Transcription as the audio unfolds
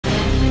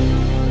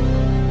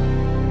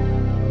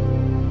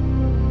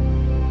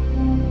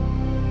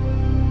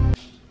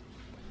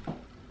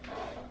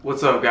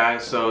What's up,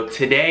 guys? So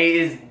today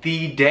is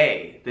the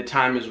day. The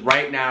time is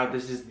right now.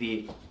 This is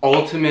the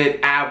ultimate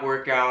ab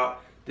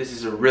workout. This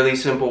is a really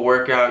simple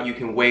workout. You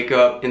can wake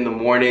up in the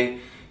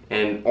morning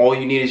and all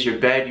you need is your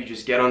bed. You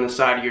just get on the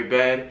side of your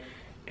bed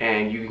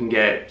and you can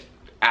get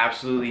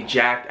absolutely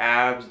jacked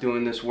abs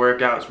doing this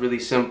workout. It's really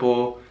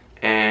simple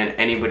and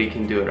anybody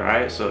can do it, all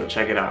right? So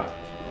check it out.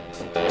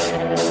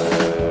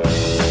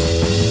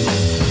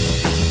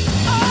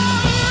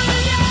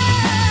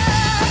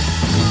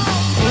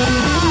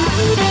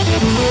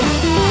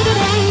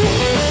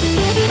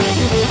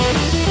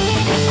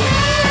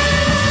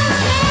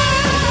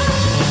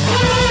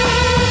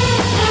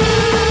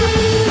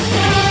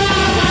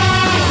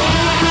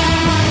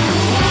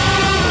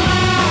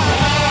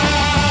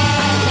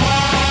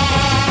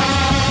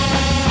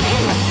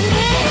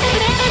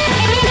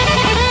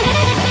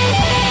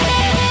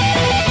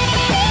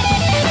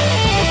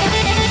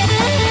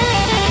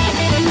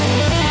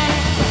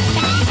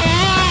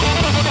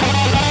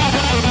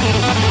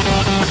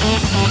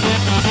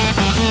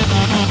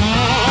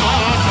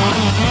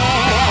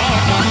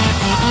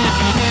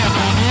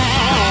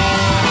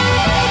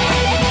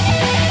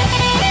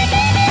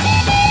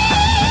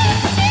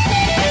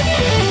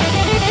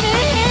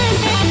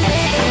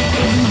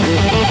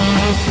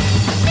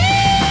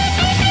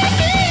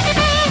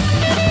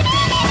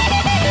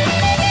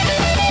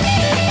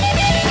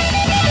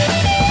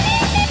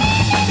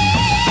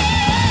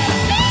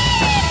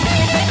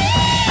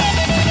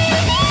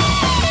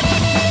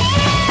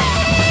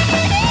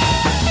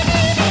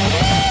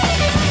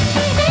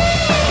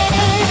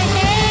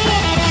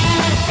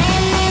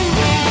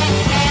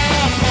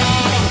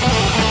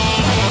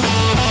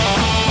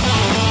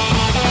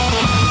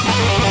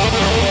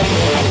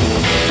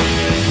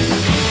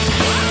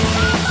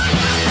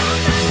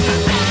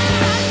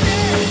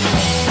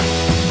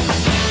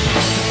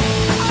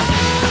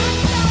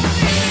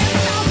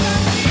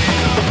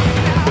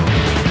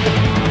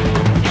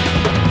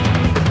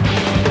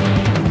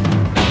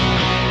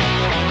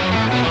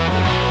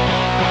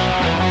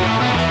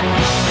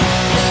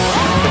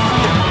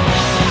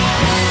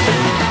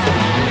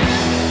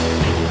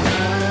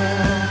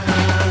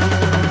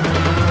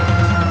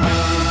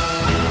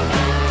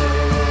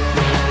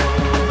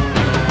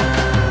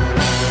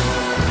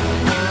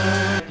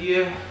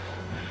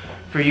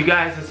 For you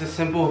guys, it's a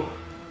simple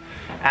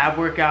ab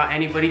workout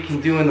anybody can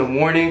do in the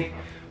morning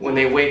when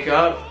they wake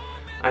up.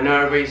 I know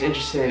everybody's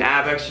interested in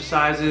ab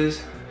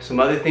exercises. Some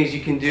other things you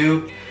can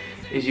do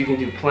is you can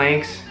do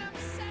planks,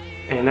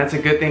 and that's a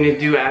good thing to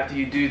do after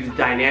you do the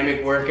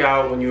dynamic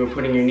workout. When you were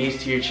putting your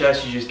knees to your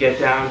chest, you just get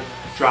down,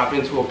 drop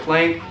into a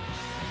plank,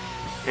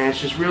 and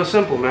it's just real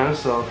simple, man.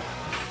 So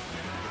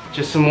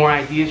just some more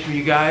ideas for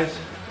you guys.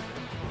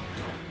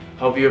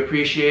 Hope you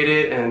appreciate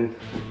it, and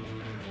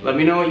let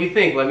me know what you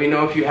think. Let me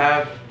know if you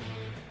have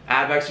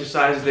ab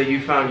exercises that you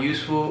found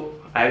useful.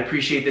 I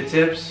appreciate the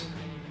tips.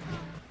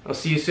 I'll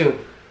see you soon.